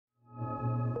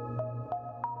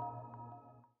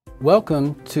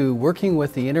Welcome to Working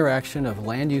with the Interaction of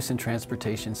Land Use and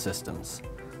Transportation Systems.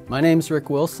 My name's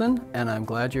Rick Wilson, and I'm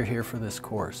glad you're here for this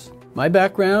course. My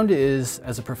background is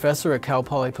as a professor at Cal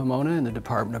Poly Pomona in the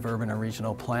Department of Urban and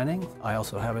Regional Planning. I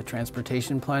also have a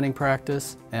transportation planning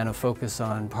practice and a focus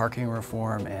on parking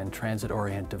reform and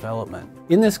transit-oriented development.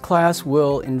 In this class,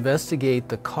 we'll investigate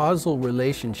the causal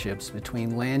relationships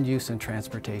between land use and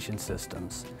transportation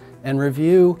systems and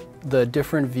review the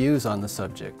different views on the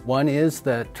subject. One is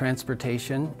that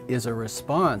transportation is a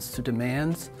response to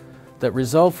demands that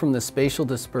result from the spatial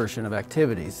dispersion of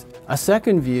activities. A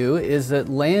second view is that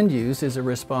land use is a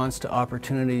response to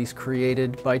opportunities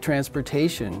created by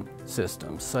transportation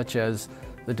systems, such as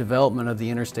the development of the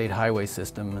interstate highway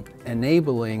system,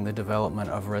 enabling the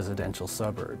development of residential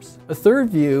suburbs. A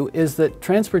third view is that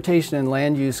transportation and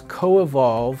land use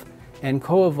co-evolve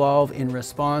in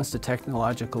response to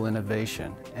technological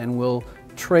innovation, and will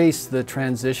trace the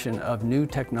transition of new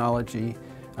technology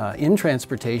in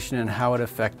transportation and how it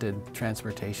affected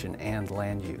transportation and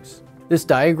land use. This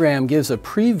diagram gives a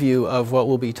preview of what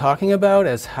we'll be talking about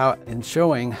in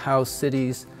showing how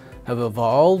cities have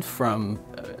evolved from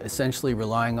essentially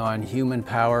relying on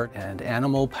human-powered and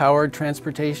animal-powered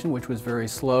transportation, which was very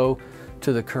slow,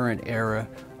 to the current era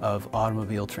of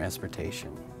automobile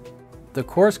transportation. The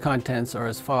course contents are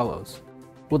as follows.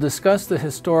 We'll discuss the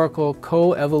historical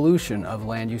co-evolution of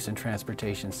land use and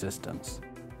transportation systems.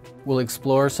 We'll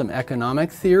explore some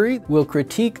economic theory. We'll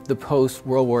critique the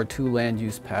post-World War II land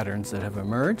use patterns that have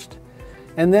emerged,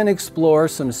 and then explore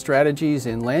some strategies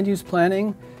in land use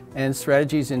planning and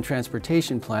strategies in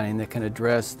transportation planning that can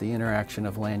address the interaction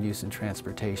of land use and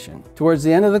transportation. Towards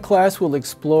the end of the class, we'll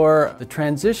explore the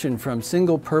transition from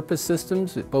single-purpose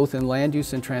systems, both in land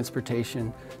use and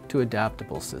transportation, to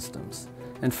adaptable systems.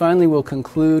 And finally, we'll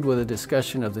conclude with a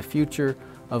discussion of the future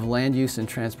of land use and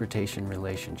transportation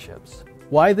relationships.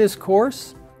 Why this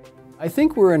course? I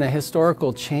think we're in a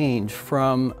historical change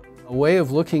from a way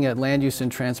of looking at land use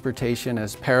and transportation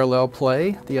as parallel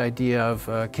play, the idea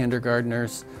of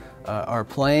kindergartners are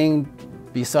playing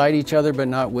beside each other but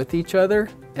not with each other,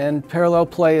 and parallel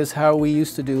play is how we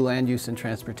used to do land use and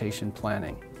transportation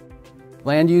planning.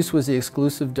 Land use was the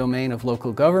exclusive domain of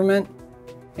local government,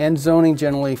 and zoning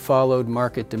generally followed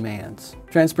market demands.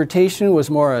 Transportation was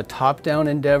more a top-down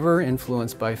endeavor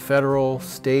influenced by federal,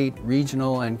 state,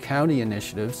 regional, and county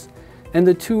initiatives, and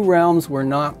the two realms were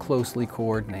not closely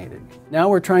coordinated. Now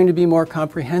we're trying to be more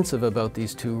comprehensive about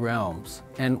these two realms,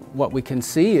 and what we can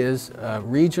see is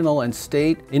regional and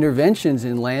state interventions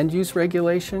in land use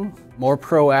regulation, more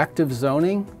proactive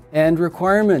zoning, and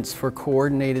requirements for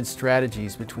coordinated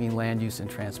strategies between land use and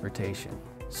transportation.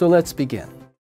 So let's begin.